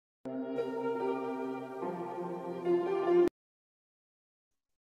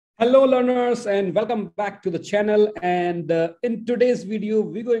Hello learners and welcome back to the channel. And in today's video,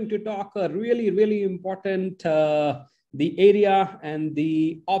 we're going to talk a really important the area and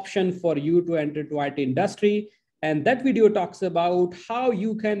the option for you to enter to IT industry. And that video talks about how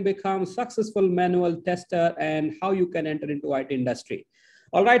you can become successful manual tester and how you can enter into IT industry.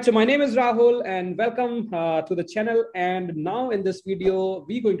 All right, so my name is Rahul and welcome to the channel. And now in this video,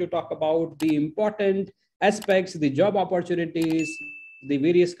 we're going to talk about the important aspects, the job opportunities, the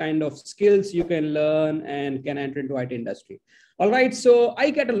various kind of skills you can learn and can enter into IT industry. All right, so I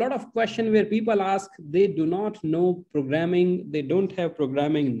get a lot of questions where people ask, they do not know programming, they don't have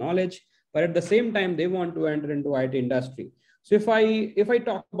programming knowledge, but at the same time, they want to enter into IT industry. So if I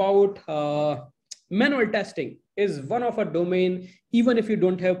talk about manual testing is one of a domain, even if you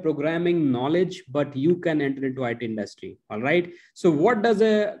don't have programming knowledge, but you can enter into IT industry. All right. So what does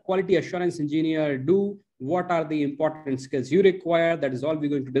a quality assurance engineer do? What are the important skills you require? That is all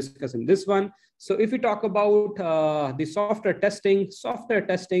we're going to discuss in this one. So if we talk about the software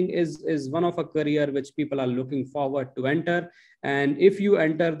testing is one of a career which people are looking forward to enter. And if you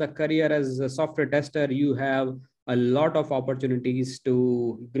enter the career as a software tester, you have a lot of opportunities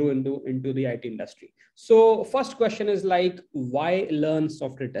to grow into the IT industry. So first question is like, why learn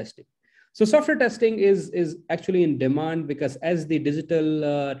software testing? So software testing is actually in demand because as the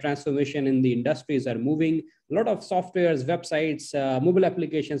digital transformation in the industries are moving, a lot of softwares, websites, mobile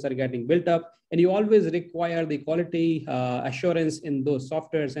applications are getting built up, and you always require the quality assurance in those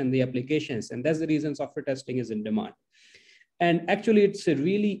softwares and the applications. And that's the reason software testing is in demand. And actually, it's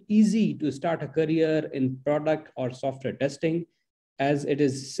really easy to start a career in product or software testing, as it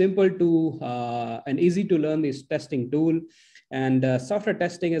is simple to and easy to learn this testing tool. And software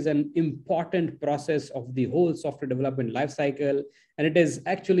testing is an important process of the whole software development lifecycle. And it is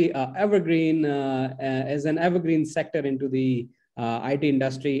actually evergreen as an evergreen sector into the IT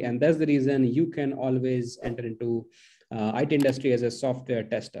industry. And that's the reason you can always enter into IT industry as a software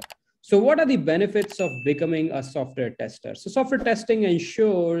tester. So what are the benefits of becoming a software tester? So software testing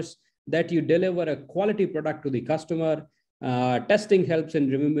ensures that you deliver a quality product to the customer. Testing helps in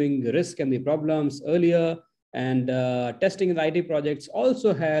removing the risk and the problems earlier. And testing in the IT projects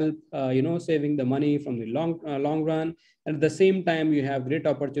also help, saving the money from the long run. And at the same time, you have great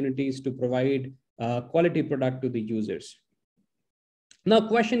opportunities to provide quality product to the users. Now,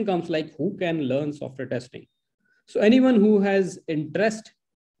 question comes like, who can learn software testing? So anyone who has interest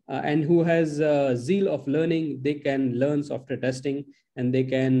and who has zeal of learning, they can learn software testing and they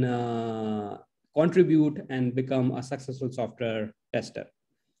can contribute and become a successful software tester.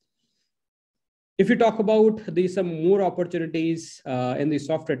 If you talk about some more opportunities in the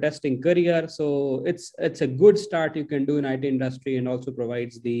software testing career, so it's a good start you can do in IT industry, and also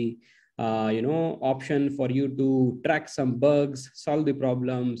provides the option for you to track some bugs, solve the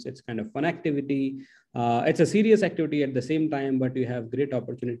problems. It's kind of fun activity. It's a serious activity at the same time, but you have great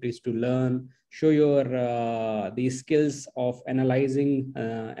opportunities to learn, show your the skills of analyzing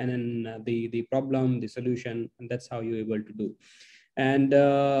and then the problem, the solution, and that's how you're able to do. And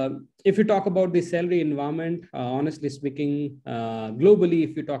if you talk about the salary environment, honestly speaking, globally,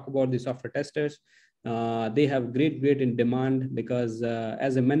 if you talk about the software testers, they have great in demand because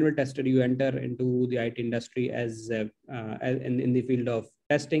as a manual tester, you enter into the IT industry as in the field of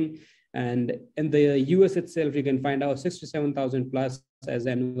testing. And in the US itself, you can find out 67,000 plus as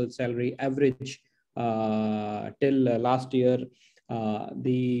annual salary average till last year,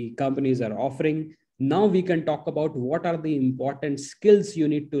 the companies are offering. Now we can talk about what are the important skills you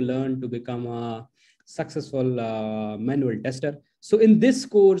need to learn to become a successful manual tester. So in this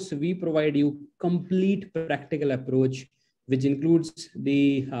course, we provide you complete practical approach, which includes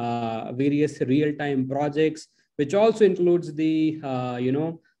the various real-time projects, which also includes the,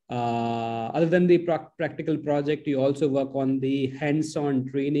 other than the practical project, you also work on the hands-on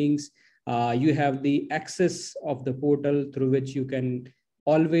trainings. You have the access of the portal through which you can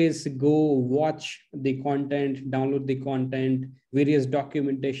always go watch the content, download the content. Various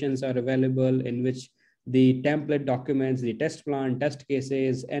documentations are available in which the template documents, the test plan, test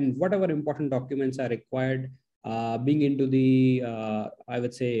cases, and whatever important documents are required. Being into the, I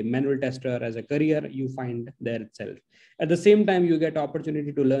would say, manual tester as a career, you find there itself. At the same time, you get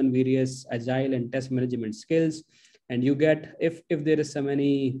opportunity to learn various agile and test management skills. And you get, if there is some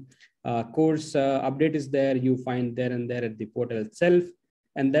any course update is there, you find there and there at the portal itself.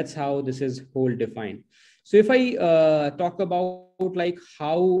 And that's how this is whole defined. So if I talk about like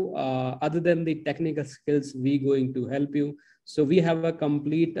how, other than the technical skills, we going to help you. So we have a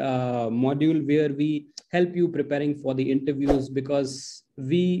complete module where we help you preparing for the interviews, because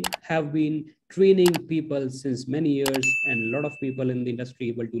we have been training people since many years, and a lot of people in the industry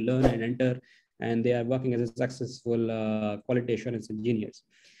able to learn and enter, and they are working as a successful quality assurance engineers.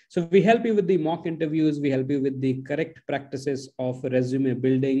 So we help you with the mock interviews. We help you with the correct practices of resume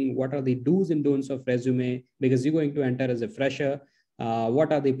building. What are the do's and don'ts of resume? Because you're going to enter as a fresher.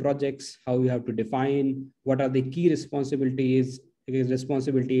 What are the projects? How you have to define? What are the key responsibility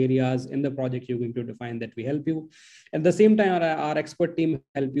areas in the project you're going to define, that we help you. At the same time, our expert team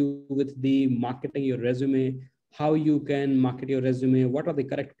help you with the marketing your resume, how you can market your resume, what are the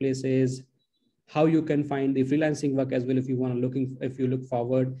correct places, how you can find the freelancing work as well if you look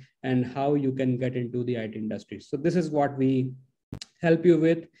forward, and how you can get into the IT industry. So this is what we help you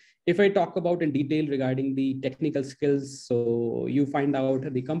with. If I talk about in detail regarding the technical skills, so you find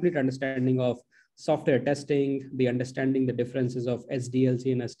out the complete understanding of software testing, the understanding the differences of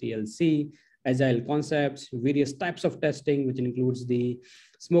SDLC and STLC, agile concepts, various types of testing, which includes the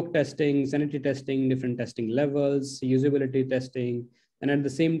smoke testing, sanity testing, different testing levels, usability testing. And at the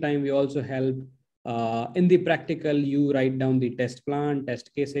same time, we also help in the practical, you write down the test plan,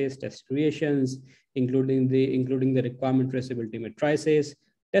 test cases, test creations, including the requirement traceability matrices,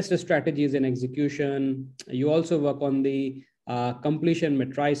 test strategies and execution. You also work on the completion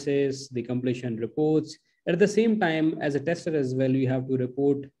matrices, the completion reports. At the same time, as a tester as well, you have to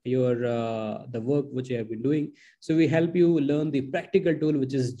report your the work which you have been doing. So we help you learn the practical tool,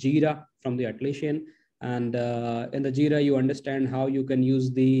 which is JIRA from the Atlassian. And in the JIRA, you understand how you can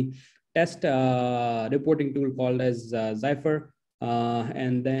use the test reporting tool called as Zephyr.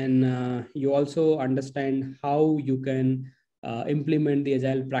 And then you also understand how you can implement the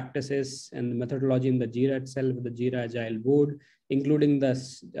agile practices and the methodology in the JIRA itself, the JIRA Agile board, including the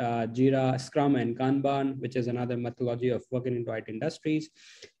JIRA Scrum and Kanban, which is another methodology of working into IT industries.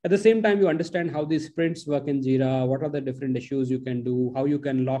 At the same time, you understand how these sprints work in JIRA, what are the different issues you can do, how you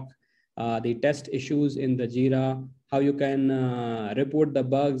can lock the test issues in the JIRA, how you can report the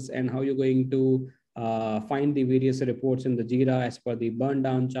bugs, and how you're going to find the various reports in the JIRA as per the burn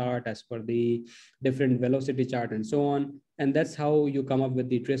down chart, as per the different velocity chart, and so on. And that's how you come up with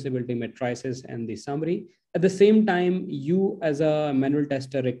the traceability matrices and the summary. At the same time, you as a manual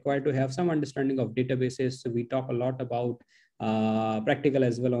tester require to have some understanding of databases. So we talk a lot about practical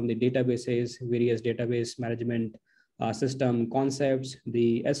as well on the databases, various database management system concepts,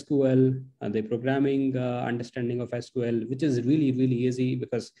 the SQL, the programming understanding of SQL, which is really, really easy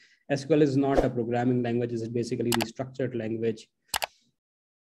because SQL is not a programming language, it's basically the structured language.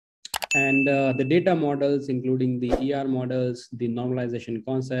 And the data models, including the ER models, the normalization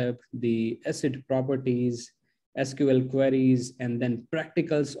concept, the ACID properties, SQL queries, and then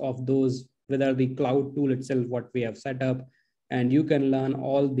practicals of those, whether the cloud tool itself, what we have set up. And you can learn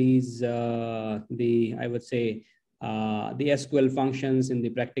all these, I would say, the SQL functions in the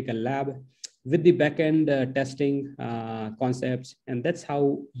practical lab with the backend testing concepts. And that's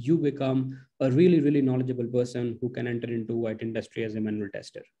how you become a really, really knowledgeable person who can enter into IT industry as a manual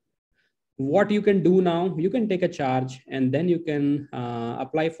tester. What you can do now, you can take a charge and then you can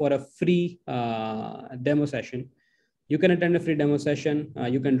apply for a free demo session. You can attend a free demo session.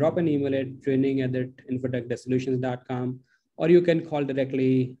 You can drop an email at training@infotech-solutions.com, or you can call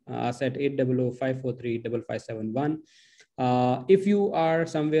directly us at 800-543-5571. If you are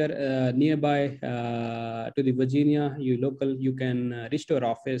somewhere nearby to the Virginia, you can reach to our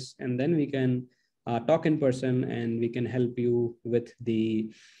office, and then we can talk in person, and we can help you with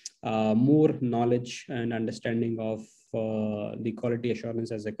the more knowledge and understanding of the quality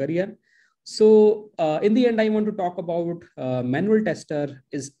assurance as a career. So in the end, I want to talk about manual tester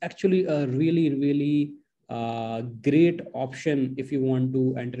is actually a really, really great option if you want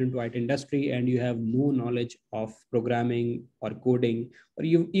to enter into IT industry and you have no knowledge of programming or coding, or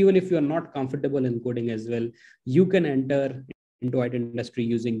even if you are not comfortable in coding as well, you can enter into IT industry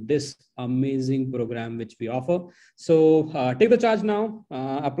using this amazing program which we offer. So take the charge now,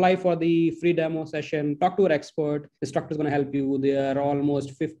 apply for the free demo session, talk to our expert. The instructor is going to help you. They are almost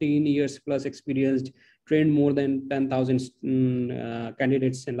 15 years plus experienced, trained more than 10,000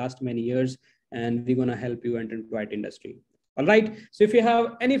 candidates in last many years, and we're going to help you enter into IT industry. All right. So if you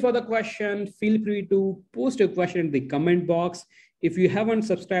have any further question, feel free to post your question in the comment box. If you haven't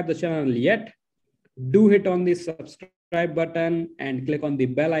subscribed the channel yet, do hit on the subscribe button and click on the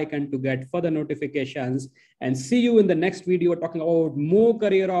bell icon to get further notifications, and see you in the next video talking about more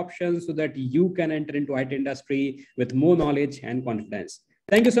career options so that you can enter into IT industry with more knowledge and confidence.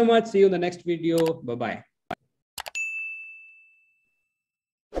 Thank you so much. See you in the next video. Bye-bye.